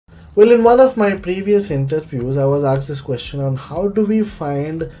Well, in one of my previous interviews, I was asked this question on how do we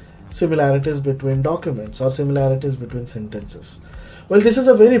find similarities between documents or similarities between sentences. Well, this is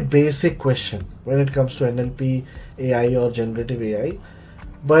a very basic question when it comes to NLP, AI or generative AI,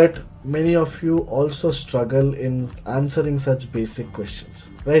 but many of you also struggle in answering such basic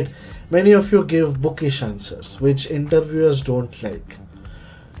questions, right? Many of you give bookish answers, which interviewers don't like.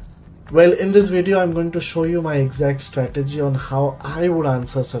 Well, in this video, I'm going to show you my exact strategy on how I would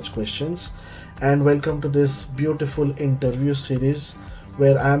answer such questions. And welcome to this beautiful interview series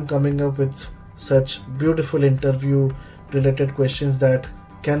where I'm coming up with such beautiful interview related questions that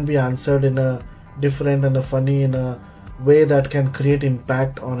can be answered in a different and a funny in a way that can create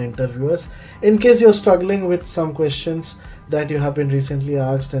impact on interviewers. In case you're struggling with some questions that you have been recently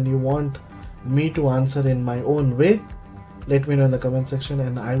asked and you want me to answer in my own way, let me know in the comment section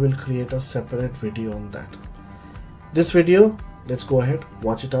and I will create a separate video on that. This video, let's go ahead,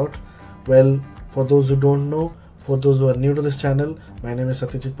 watch it out. Well, for those who don't know, for those who are new to this channel, my name is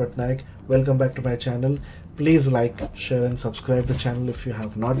Satyajit Pattnaik. Welcome back to my channel. Please like, share and subscribe the channel if you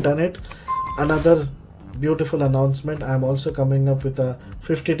have not done it. Another beautiful announcement, I'm also coming up with a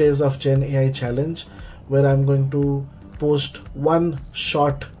 50 days of Gen AI challenge where I'm going to post one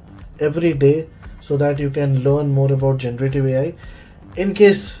short every day so that you can learn more about generative AI. In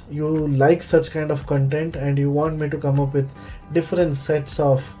case you like such kind of content and you want me to come up with different sets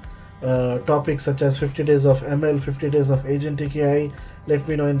of topics such as 50 days of ML, 50 days of agentic AI, let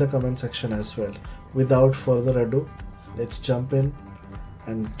me know in the comment section as well. Without further ado, let's jump in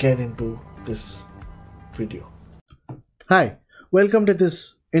and get into this video. Hi, welcome to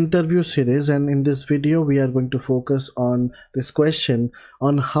this interview series, and in this video we are going to focus on this question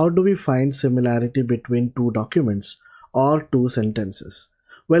on how do we find similarity between two documents or two sentences.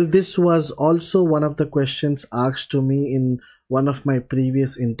 Well, this was also one of the questions asked to me in one of my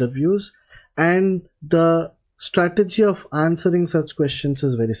previous interviews, and the strategy of answering such questions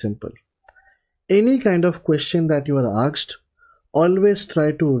is very simple. Any kind of question that you are asked, always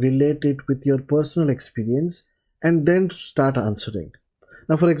try to relate it with your personal experience and then start answering.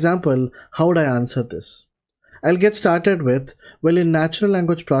 Now, for example, how would I answer this? I'll get started with, well, in natural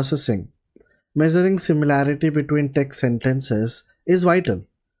language processing, measuring similarity between text sentences is vital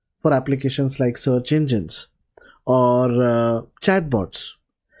for applications like search engines or chatbots.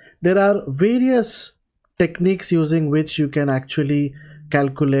 There are various techniques using which you can actually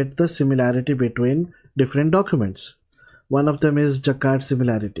calculate the similarity between different documents. One of them is Jaccard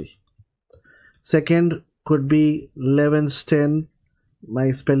similarity. Second could be Levenshtein,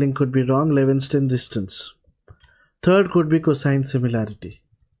 my spelling could be wrong, Levenshtein distance. Third could be cosine similarity.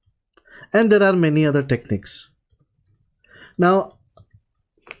 And there are many other techniques. Now,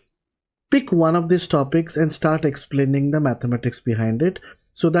 pick one of these topics and start explaining the mathematics behind it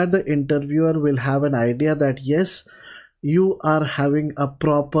so that the interviewer will have an idea that yes, you are having a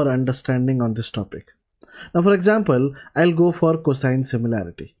proper understanding on this topic. Now, for example, I'll go for cosine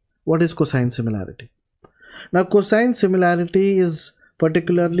similarity. What is cosine similarity? Now, cosine similarity is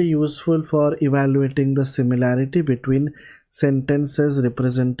particularly useful for evaluating the similarity between sentences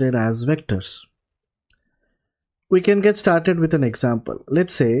represented as vectors. We can get started with an example.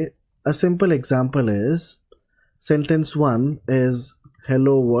 Let's say a simple example is sentence 1 is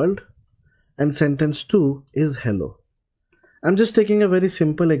hello world and sentence 2 is hello. I'm just taking a very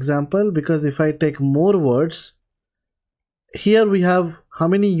simple example because if I take more words, here we have how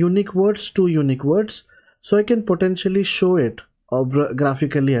many unique words? 2 unique words. So I can potentially show it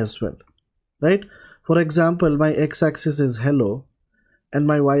graphically as well, right? For example, my x-axis is hello and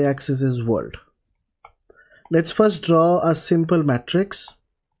my y-axis is world. Let's first draw a simple matrix.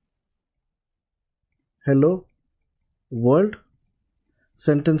 Hello, world,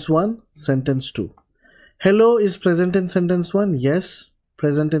 sentence 1, sentence 2. Hello is present in sentence 1, yes,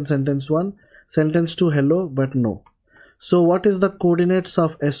 present in sentence 1. Sentence 2, hello, but no. So what is the coordinates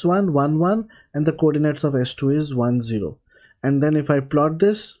of S1, 1, 1, and the coordinates of S2 is 1, 0. And then if I plot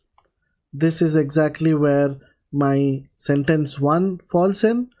this, this is exactly where my sentence 1 falls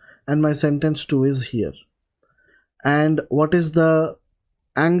in and my sentence 2 is here. And what is the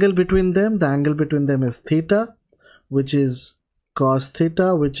angle between them? The angle between them is theta, which is cos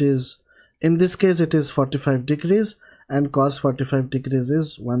theta, which is, in this case it is 45 degrees, and cos 45 degrees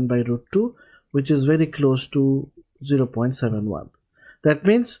is 1 by root 2, which is very close to 0.71. That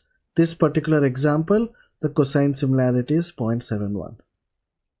means this particular example, the cosine similarity is 0.71.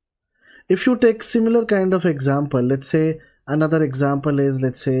 If you take similar kind of example, let's say another example is,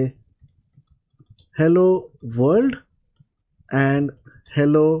 let's say hello world and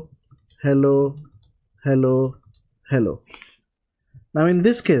hello, hello, hello, hello. Now in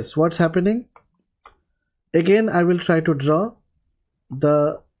this case, what's happening? Again, I will try to draw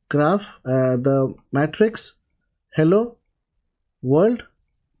the graph, the matrix hello world,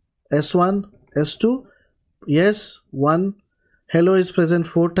 S1, S2, yes, 1. Hello is present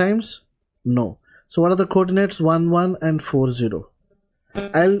 4 times, no. So what are the coordinates? 1, 1 and 4, 0.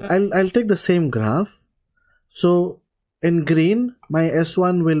 I'll take the same graph. So in green, my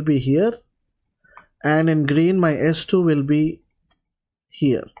S1 will be here, and in green, my S2 will be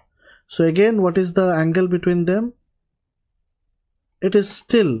here. So again, what is the angle between them? It is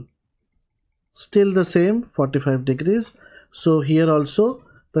still the same, 45 degrees. So here also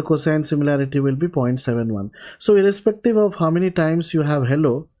the cosine similarity will be 0.71. So irrespective of how many times you have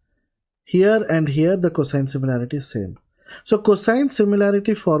hello, here and here the cosine similarity is same. So cosine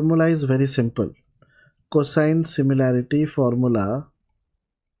similarity formula is very simple. Cosine similarity formula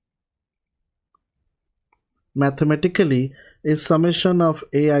mathematically is summation of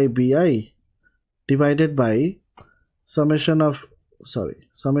AI BI divided by summation of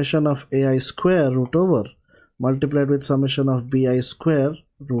AI square root over multiplied with summation of BI square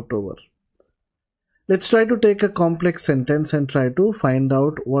root over. Let's try to take a complex sentence and try to find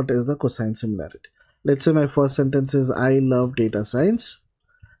out what is the cosine similarity. Let's say my first sentence is I love data science,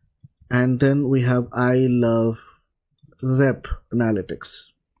 and then we have I love ZEP analytics.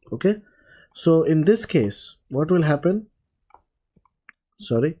 Okay, so in this case, what will happen?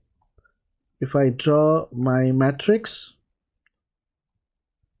 If I draw my matrix,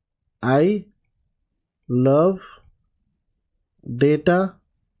 I love data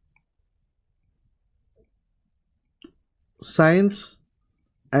science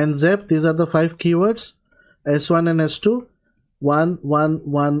and ZEP, these are the 5 keywords, S1 and S2, 1 1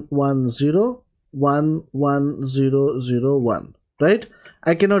 1 1 0 1 1 0 0 1, right?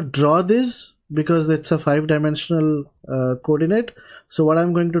 I cannot draw this because it's a 5-dimensional coordinate. So what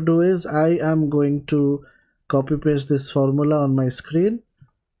I'm going to do is I am going to copy paste this formula on my screen.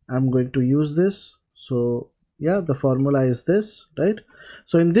 I'm going to use this. So yeah, the formula is this, right?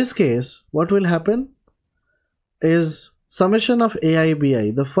 So in this case, what will happen is summation of AI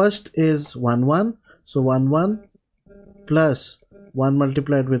BI. The first is 1 1, so 1 1 plus 1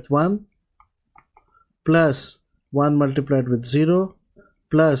 multiplied with 1 plus 1 multiplied with 0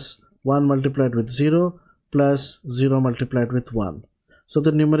 plus 1 multiplied with 0 plus 0 multiplied with 1. So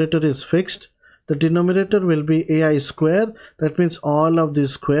the numerator is fixed. The denominator will be AI square. That means all of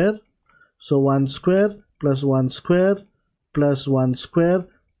this square. So 1 square plus 1 square plus 1 square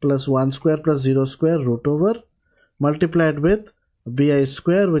plus 1 square plus 0 square root over multiplied with BI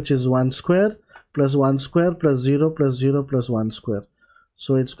square, which is 1 square plus 1 square plus 0 plus 0 plus 1 square.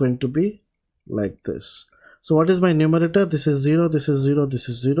 So it's going to be like this. So what is my numerator? This is 0, this is 0, this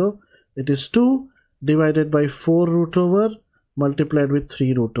is 0. It is 2 divided by 4 root over multiplied with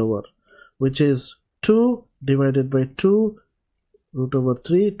 3 root over, which is 2 divided by 2 root over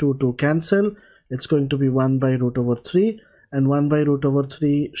 3, 2 cancel. It's going to be 1 by root over 3, and 1 by root over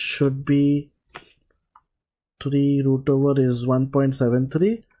 3 should be 3 root over is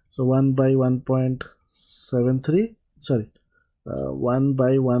 1.73. So 1 by 1.73, 1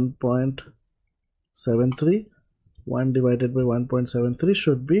 by 1.73, 1 divided by 1.73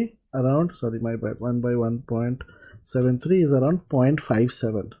 should be around, 1 by 1.73 is around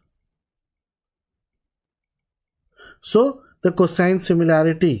 0.57. So the cosine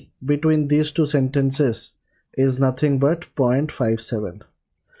similarity between these two sentences is nothing but 0.57.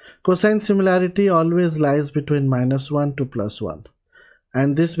 Cosine similarity always lies between -1 to +1,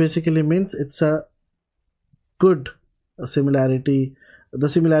 and this basically means it's a good similarity. The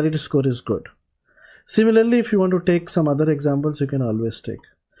similarity score is good. Similarly, if you want to take some other examples, you can always take.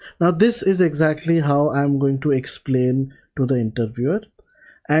 Now this is exactly how I'm going to explain to the interviewer,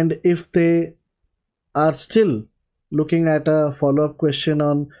 and if they are still looking at a follow-up question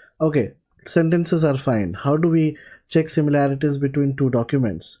on, okay, sentences are fine, how do we check similarities between two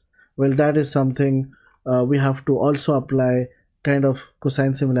documents? Well, that is something we have to also apply kind of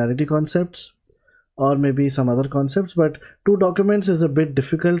cosine similarity concepts, or maybe some other concepts, but two documents is a bit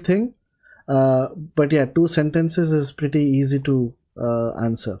difficult thing. But yeah, two sentences is pretty easy to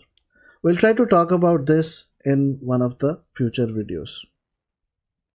answer. We'll try to talk about this in one of the future videos.